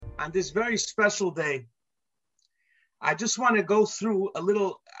on this very special day, I just want to go through a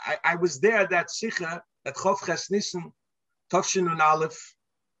little. I was there at that Sikha at Chof Ches Nissen, Tovshin Nun Aleph.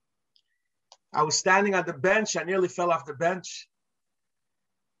 I was standing on the bench. I nearly fell off the bench.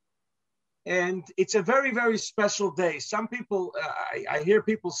 And it's a very, very special day. Some people, I hear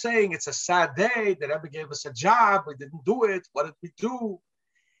people saying it's a sad day. The Rebbe gave us a job. We didn't do it. What did we do?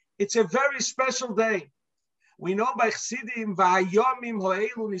 It's a very special day. We know by Chsidim, V'hayomim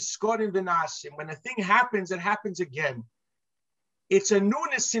ho'elu niskorim v'nasim. When a thing happens, it happens again. It's a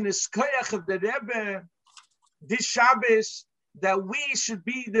newness in the koyach of the Rebbe, this Shabbos, that we should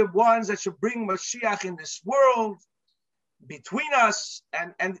be the ones that should bring Mashiach in this world, between us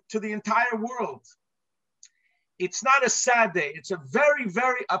and to the entire world. It's not a sad day. It's a very,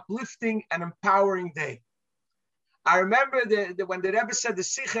 very uplifting and empowering day. I remember when the Rebbe said the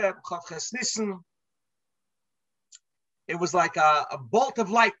Sikha, Chof Ches Nissen, it was like a bolt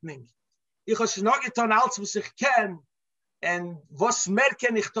of lightning. Ich has noch getan, als was ich kenn, and was mehr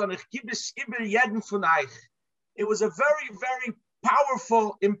kenn ich ton, ich gebe es über jeden von euch. It was a very, very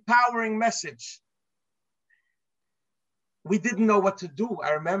powerful, empowering message. We didn't know what to do.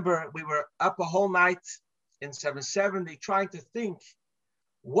 I remember we were up a whole night in 770 trying to think,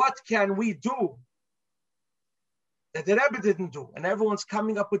 what can we do that the Rebbe didn't do? And everyone's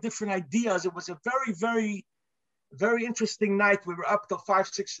coming up with different ideas. It was a very, very, very interesting night. We were up till 5,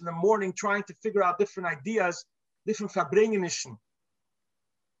 6 in the morning trying to figure out different ideas, different Verbringenissen.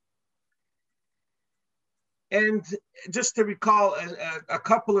 And just to recall a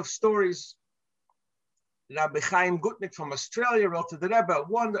couple of stories, Rabbi Chaim Gutnick from Australia wrote to the Rebbe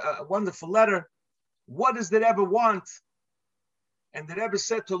a wonderful letter. What does the Rebbe want? And the Rebbe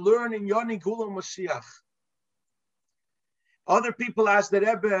said to learn in Yoni Gula Mashiach. Other people asked the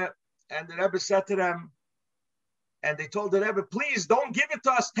Rebbe, and the Rebbe said to them, and they told the Rebbe, please don't give it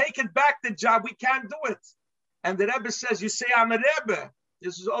to us, take it back, the job, we can't do it. And the Rebbe says, you say I'm a Rebbe.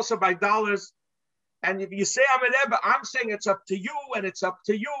 This is also by dollars. And if you say I'm a Rebbe, I'm saying it's up to you, and it's up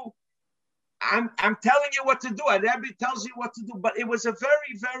to you. I'm telling you what to do. A Rebbe tells you what to do. But it was a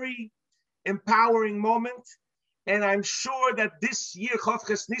very, very empowering moment. And I'm sure that this year, Chof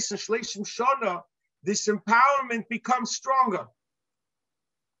Ches Nissen Shleishim Shana, this empowerment becomes stronger.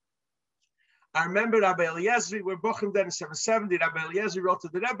 I remember Rabbi Eliezer, we're bochim then in 770, Rabbi Eliezer wrote to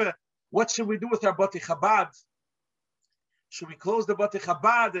the Rebbe, what should we do with our Bati Chabad? Should we close the Bati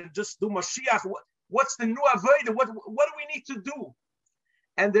Chabad and just do Mashiach? What's the new avodah? What do we need to do?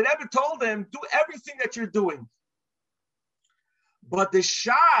 And the Rebbe told them, do everything that you're doing. But the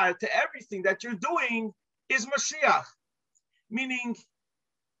shah to everything that you're doing is Mashiach. Meaning,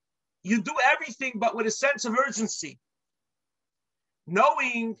 you do everything but with a sense of urgency.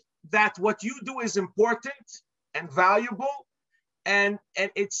 Knowing that what you do is important and valuable. And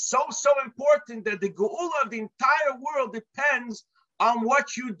it's so important that the geula of the entire world depends on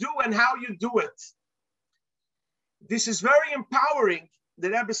what you do and how you do it. This is very empowering. The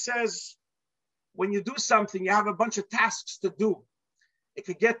Rebbe says, when you do something, you have a bunch of tasks to do. It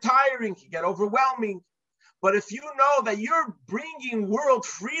could get tiring, it could get overwhelming. But if you know that you're bringing world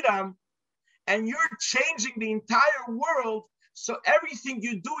freedom and you're changing the entire world, so everything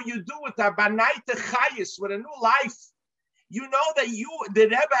you do with a banaita chayis, with a new life. You know that the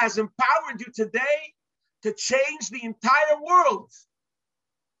Rebbe has empowered you today to change the entire world.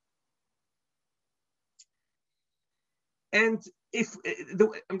 And if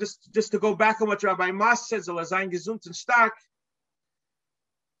I'm just to go back on what Rabbi Mas says, gesund and stark.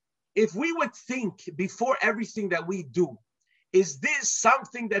 If we would think before everything that we do, is this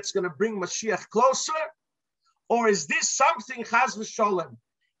something that's going to bring Mashiach closer, or is this something chas v'sholem?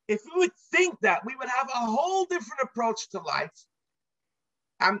 If we would think that, we would have a whole different approach to life.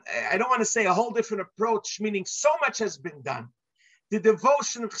 I don't want to say a whole different approach, meaning so much has been done. The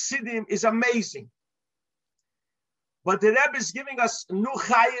devotion of Chassidim is amazing. But the Rebbe is giving us new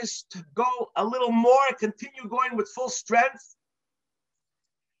chayis to go a little more, continue going with full strength,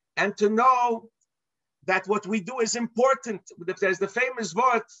 and to know that what we do is important. There's the famous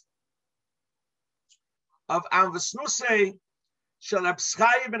word of Amvesnusei Shel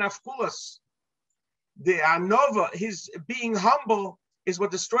Abschai ben Afkulas. The Anova, his being humble, is what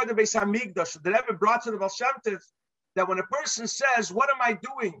destroyed the Beis Hamikdash. The Rebbe brought to the Baal Shem Tov that when a person says, what am I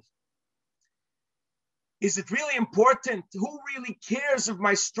doing? Is it really important? Who really cares of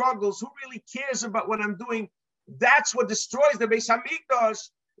my struggles? Who really cares about what I'm doing? That's what destroys the Beis Hamikdash.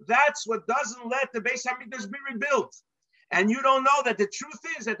 That's what doesn't let the Beis Hamikdash be rebuilt. And you don't know that the truth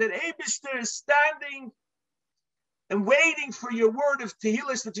is that the Eibishter is standing and waiting for your word of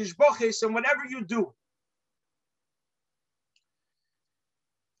Tehillah, the Tishboches, and whatever you do.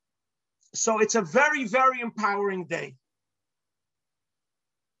 So it's a very, very empowering day.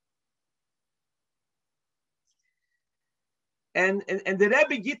 And the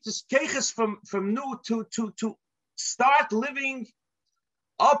Rebbe gives us keches from new to start living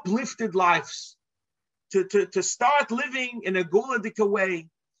uplifted lives, to start living in a goladic way,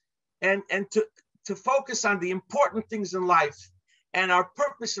 and to focus on the important things in life and our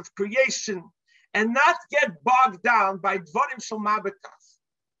purpose of creation, and not get bogged down by dvarim shel mabekach.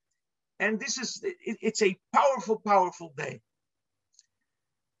 And it's a powerful, powerful day.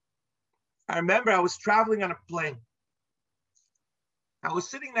 I remember I was traveling on a plane. I was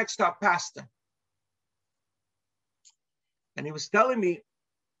sitting next to a pastor, and he was telling me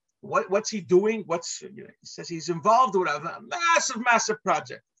what's he doing. He says he's involved with a massive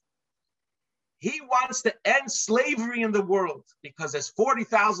project. He wants to end slavery in the world because there's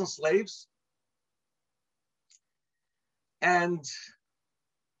 40,000 slaves, and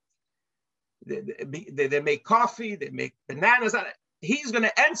they make coffee, they make bananas. He's going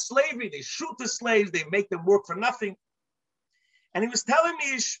to end slavery. They shoot the slaves, they make them work for nothing. And he was telling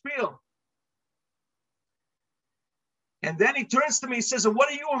me his spiel. And then he turns to me, he says, "What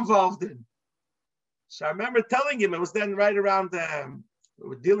are you involved in?" So I remember telling him, it was then right around, we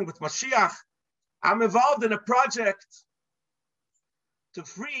were dealing with Mashiach. I'm involved in a project to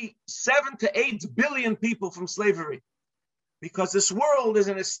free 7 to 8 billion people from slavery, because this world is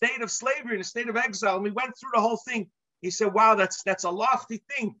in a state of slavery, in a state of exile. And we went through the whole thing. He said, "Wow, that's a lofty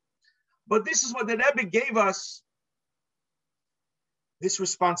thing. But this is what the Rebbe gave us, this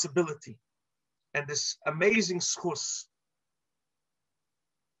responsibility and this amazing schus."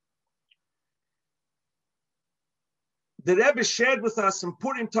 The Rebbe shared with us in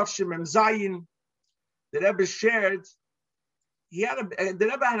Purim Tavshim and Zayin. The Rebbe shared, there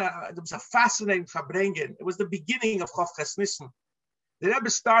was a fascinating Fabrengen. It was the beginning of Chof Ches Nissen. The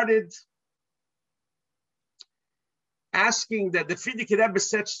Rebbe started asking that the Frierdiker Rebbe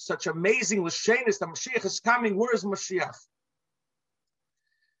said such amazing L'shenis, the Mashiach is coming, where is Mashiach?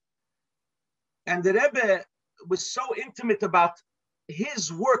 And the Rebbe was so intimate about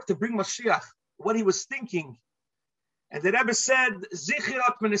his work to bring Mashiach, what he was thinking. And the Rebbe said,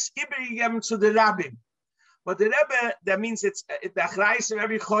 "Zichirot meneskibir to the Rabbim." But the Rebbe, that means it's the achrayis of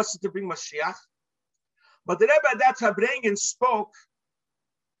every chosed to bring Mashiach. But the Rebbe at that Fabrengen spoke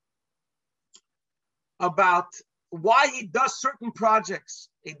about why he does certain projects.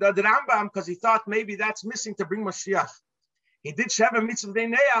 He did Rambam because he thought maybe that's missing to bring Mashiach. He did Sheva Mitzvah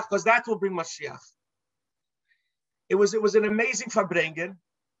Neach because that will bring Mashiach. It was an amazing Fabrengen.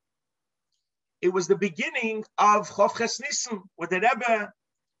 It was the beginning of Chof Ches Nissen, where the Rebbe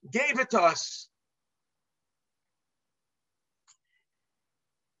gave it to us.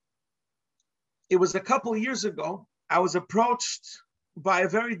 It was a couple of years ago. I was approached by a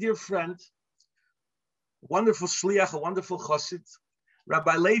very dear friend, wonderful shliach, a wonderful chassid,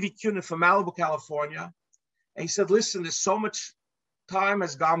 Rabbi Levi Kunin from Malibu, California. And he said, "Listen, there's so much time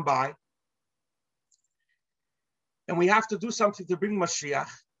has gone by, and we have to do something to bring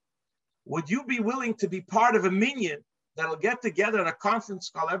Mashiach. Would you be willing to be part of a minyan that'll get together in a conference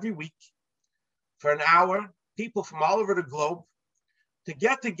call every week for an hour, people from all over the globe, to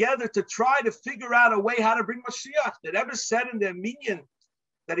get together to try to figure out a way how to bring Mashiach?" The Rebbe said in the minyan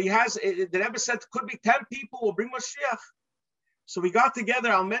that he has, the Rebbe said could be 10 people will bring Mashiach. So we got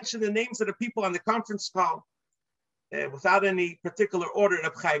together. I'll mention the names of the people on the conference call without any particular order.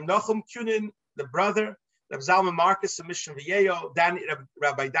 Reb Chaim Nachum Kunin, the brother, Reb Zalman Marcus of Mission Viejo,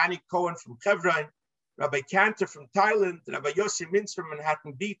 Rabbi Mendy Cohen from Hebron, Rabbi Cantor from Thailand, Rabbi Yossi Mintz from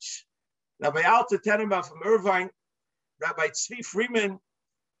Manhattan Beach, Rabbi Alta Tenenbaum from Irvine, Rabbi Tzvi Freeman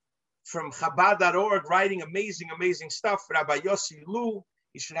from Chabad.org, writing amazing, amazing stuff. Rabbi Yossi Lu,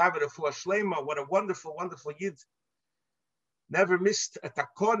 he should have it for a Shlema. What a wonderful, wonderful Yid. Never missed a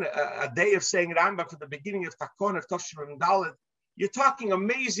takon, a day of saying Rambam from the beginning of takon of Toshim and Dalet. You're talking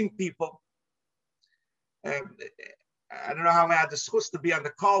amazing people. I don't know how I had the schus to be on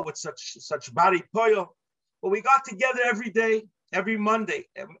the call with such bari poyo, but we got together every day, every Monday,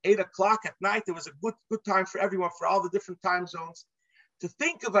 at 8 o'clock at night. It was a good time for everyone, for all the different time zones, to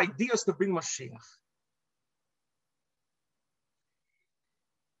think of ideas to bring Mashiach.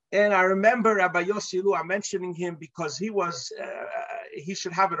 And I remember Rabbi Yossi Lu, I'm mentioning him because he was, he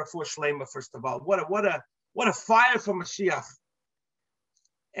should have it a for Shlema, first of all. What a fire for Mashiach.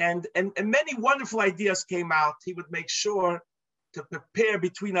 And many wonderful ideas came out. He would make sure to prepare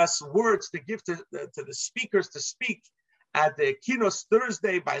between us words to give to the speakers to speak at the Kinos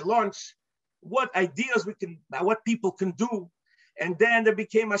Thursday by lunch, what ideas what people can do. And then there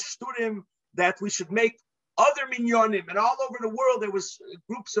became a shturim that we should make other minyanim, and all over the world there was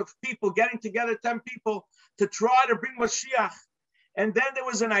groups of people getting together, 10 people, to try to bring Mashiach. And then there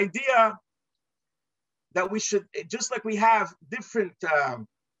was an idea that we should, just like we have different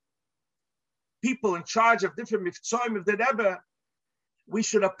people in charge of different miftzoim of the Rebbe, we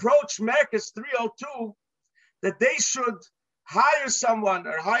should approach Merkez 302 that they should hire someone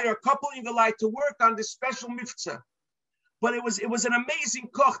or hire a couple in the light to work on this special mitzvah. But it was an amazing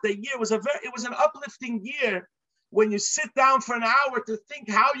koch. The year was it was an uplifting year when you sit down for an hour to think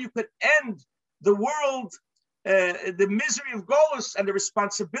how you could end the world, the misery of Golus and the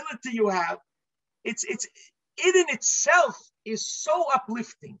responsibility you have. It in itself is so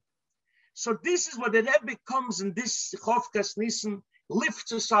uplifting. So this is what the Rebbe comes in this Chovkas Nissen,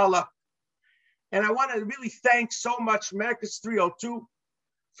 lifts us all up. And I want to really thank so much Merkez 302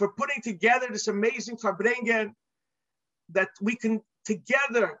 for putting together this amazing Farbrengen that we can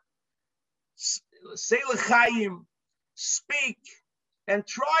together say l'chaim, speak, and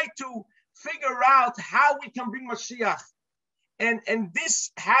try to figure out how we can bring Mashiach. And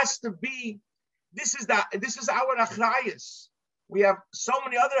this has to be, this is our achrayus. We have so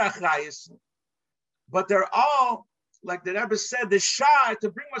many other achrayus, but they're all, like the Rebbe said, the shah to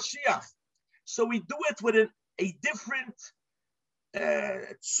bring Mashiach. So we do it with a different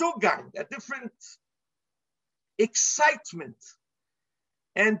zugang, a different excitement.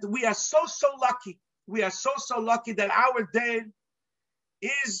 And we are so lucky. We are so lucky that our day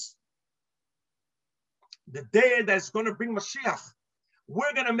is the day that's going to bring Mashiach.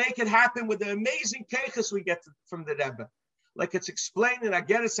 We're going to make it happen with the amazing keiches we get from the Rebbe. Like it's explained in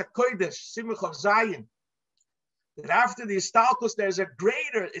Ageres HaKodesh, Simach of Zion, that after the Istalkus, there's a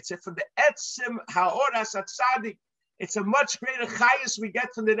greater, from the Etzim Haoras Atzadik, it's a much greater chayus we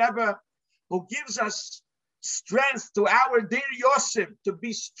get from the Rebbe, who gives us strength to our dear Yosef to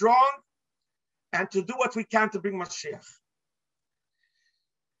be strong and to do what we can to bring Mashiach.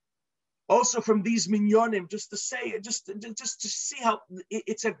 Also from these minyonim, just to say, just to see how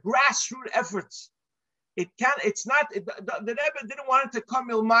it's a grassroots effort. The Rebbe didn't want it to come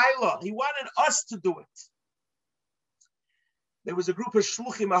ilmaila. He wanted us to do it. There was a group of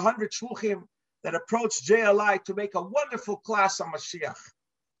shluchim, 100 shluchim, that approached JLI to make a wonderful class on Mashiach.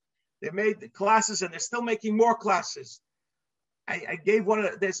 They made the classes, and they're still making more classes. I gave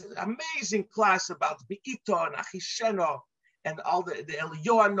there's an amazing class about Be'ito and Achisheno and all the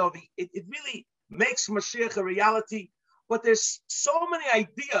Eliyahu. It really makes Mashiach a reality. But there's so many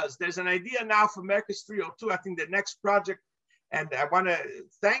ideas. There's an idea now for Merkez 302, I think the next project. And I want to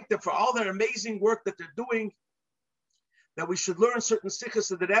thank them for all their amazing work that they're doing, that we should learn certain sikhs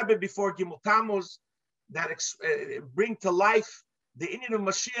of the Rebbe before Gimel Tammuz that bring to life the Inyan of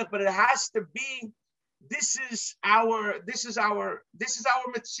Mashiach. But it has to be, this is our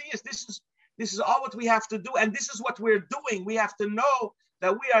Metzias. This is all what we have to do. And this is what we're doing. We have to know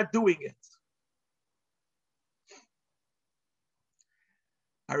that we are doing it.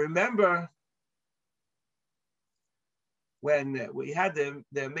 I remember when we had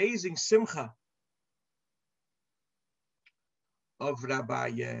the amazing simcha of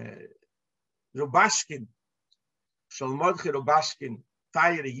Rabbi Rubashkin, Shalmodchi Rubashkin,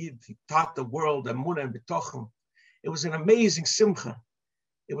 Tayr Yid, he taught the world Emunah and Bitochim. It was an amazing simcha.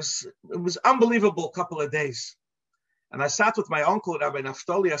 It was unbelievable couple of days. And I sat with my uncle, Rabbi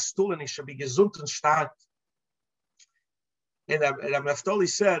Naftali Astul, and he should be gesund and stark. And Rabbi Naftali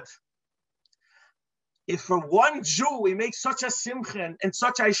said, if for one Jew we make such a simcha and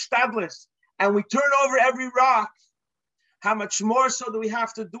such a ishtadlis, and we turn over every rock, how much more so do we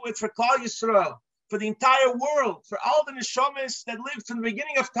have to do it for Klal Yisrael, for the entire world, for all the neshamas that lived from the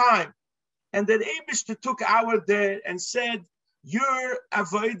beginning of time, and that Eibishter took our day and said, "Your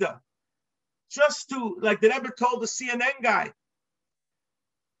avoda," just to, like the Rebbe told the CNN guy,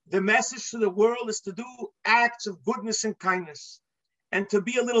 the message to the world is to do acts of goodness and kindness, and to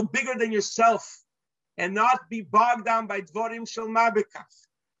be a little bigger than yourself, and not be bogged down by dvorim shel mabekach,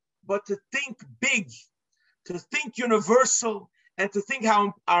 but to think big, to think universal, and to think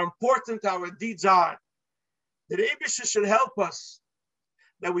how important our deeds are. The Rebbe should help us,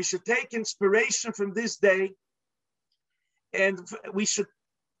 that we should take inspiration from this day, and we should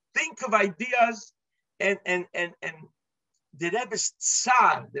think of ideas, and the Rebbe's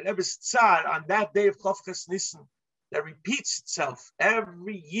tzar on that day of Chovkas Nissen that repeats itself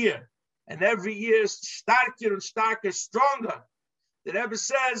every year, and every year is starker and starker, stronger. The Rebbe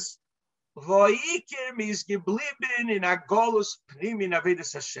says,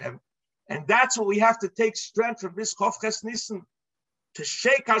 and that's what we have to take strength from this Chovkas Nissen, to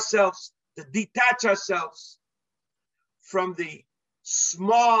shake ourselves, to detach ourselves from the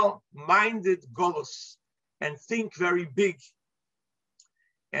small-minded Golus, and think very big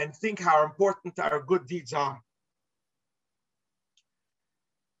and think how important our good deeds are.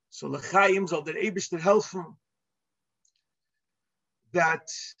 So l'chaim soll der Eibishter helfen that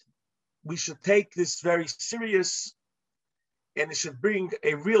we should take this very serious, and it should bring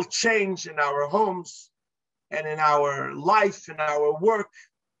a real change in our homes and in our life, in our work.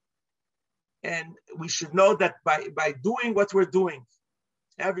 And we should know that by doing what we're doing,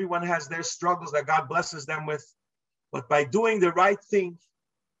 everyone has their struggles that God blesses them with, but by doing the right thing,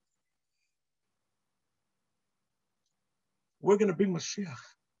 we're going to bring Mashiach.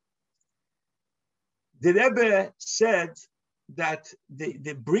 The Rebbe said that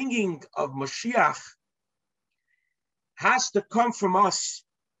the bringing of Mashiach has to come from us.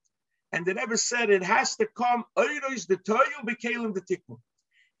 And the Rebbe said it has to come,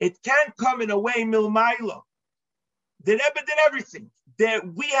 it can't come in a way milmaila. The Rebbe did everything.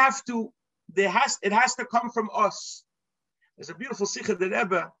 It has to come from us. There's a beautiful sikha the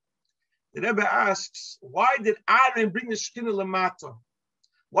Rebbe asks, why did Aaron bring the Shechina lamata?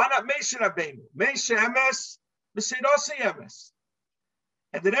 Why not Moshe Rabbeinu? Moshe emes, B'seidosei emes.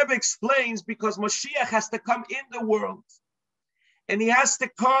 And the Rebbe explains because Mashiach has to come in the world. And he has to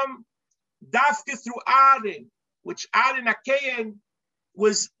come dafke through Aaron, which Aaron Akein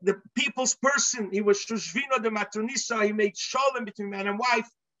was the people's person. He was Shushvino de Matronisa. He made shalom between man and wife.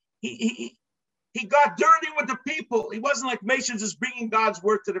 He got dirty with the people. He wasn't like Moshe just bringing God's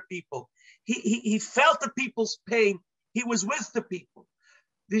word to the people. He felt the people's pain. He was with the people.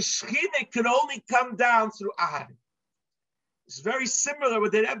 The Shechina could only come down through Aaron. It's very similar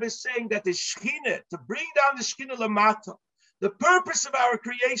with the Rebbe saying that the Shechina, to bring down the Shechina lamata, the purpose of our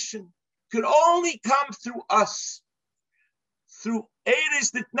creation could only come through us. Through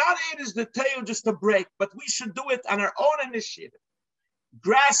not Eres the tail just to break, but we should do it on our own initiative.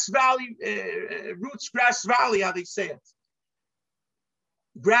 Grass Valley, Grass Valley, how they say it.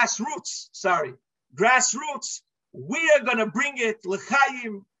 Grassroots. We are going to bring it,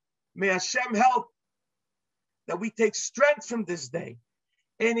 l'chaim, may Hashem help, that we take strength from this day.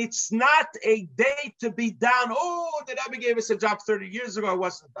 And it's not a day to be down. Oh, the Rebbe gave us a job 30 years ago, I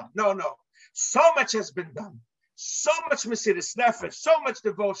wasn't done. No. So much has been done. So much Mesiras Nefesh, so much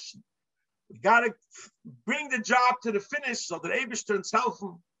devotion. We got to bring the job to the finish so that Eibishter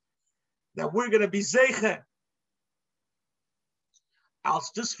helpful, that we're going to be zeicha. I'll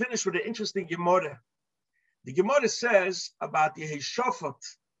just finish with an interesting Gemara. The Gemara says about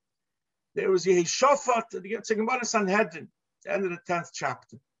Yehoshaphat. There was Yehoshaphat, it's a Gemara Sanhedrin, the end of the 10th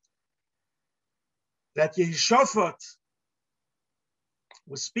chapter. That Yehoshaphat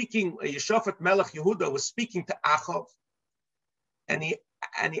was speaking, Yehoshaphat Melech Yehuda was speaking to Achav, and he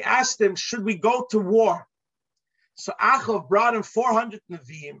asked him, should we go to war? So Achav brought him 400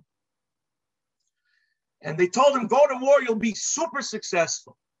 Nevi'im, and they told him, go to war, you'll be super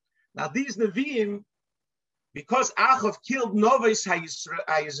successful. Now these Nevi'im, because Achav killed Noves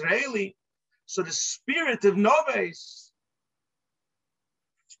HaYisraeli, so the spirit of Noves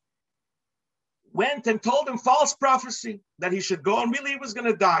went and told him false prophecy that he should go, and really he was going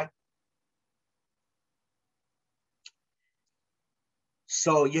to die.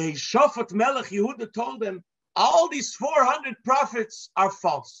 So Yehoshaphat Melech Yehuda told him, all these 400 prophets are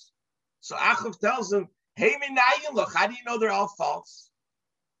false. So Achav tells him, hey, look, how do you know they're all false?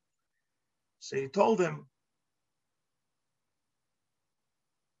 So he told him,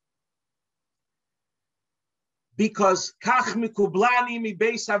 because kach mikublani mi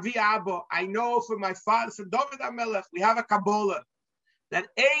beis avi abo, I know from my father, from David HaMelech, we have a Kabbalah that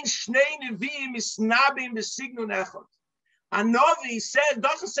ein shnei neviim misnabim b'signun echad. A Navi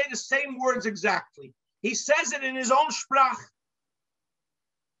doesn't say the same words exactly. He says it in his own sprach.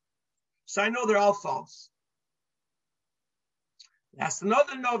 So I know they're all false. That's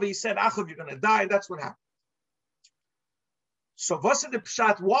another Navi. He said, Achav, you're going to die. That's what happened. So what's the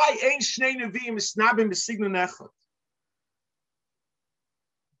pshat? Why ain't shnei neviim misnabim b'signun echad?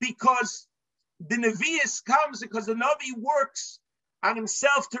 Because the nevius comes because the Navi works on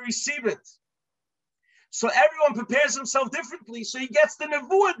himself to receive it. So everyone prepares himself differently, so he gets the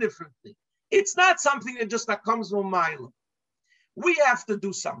nevuah differently. It's not something that comes from Mila. We have to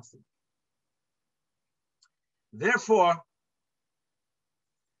do something. Therefore,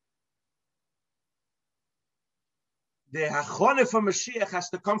 the hachoneh for Mashiach has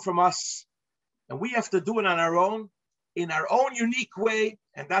to come from us, and we have to do it on our own, in our own unique way,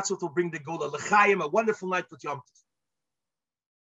 and that's what will bring the Golus. L'chaim, a wonderful night with Yom Tov.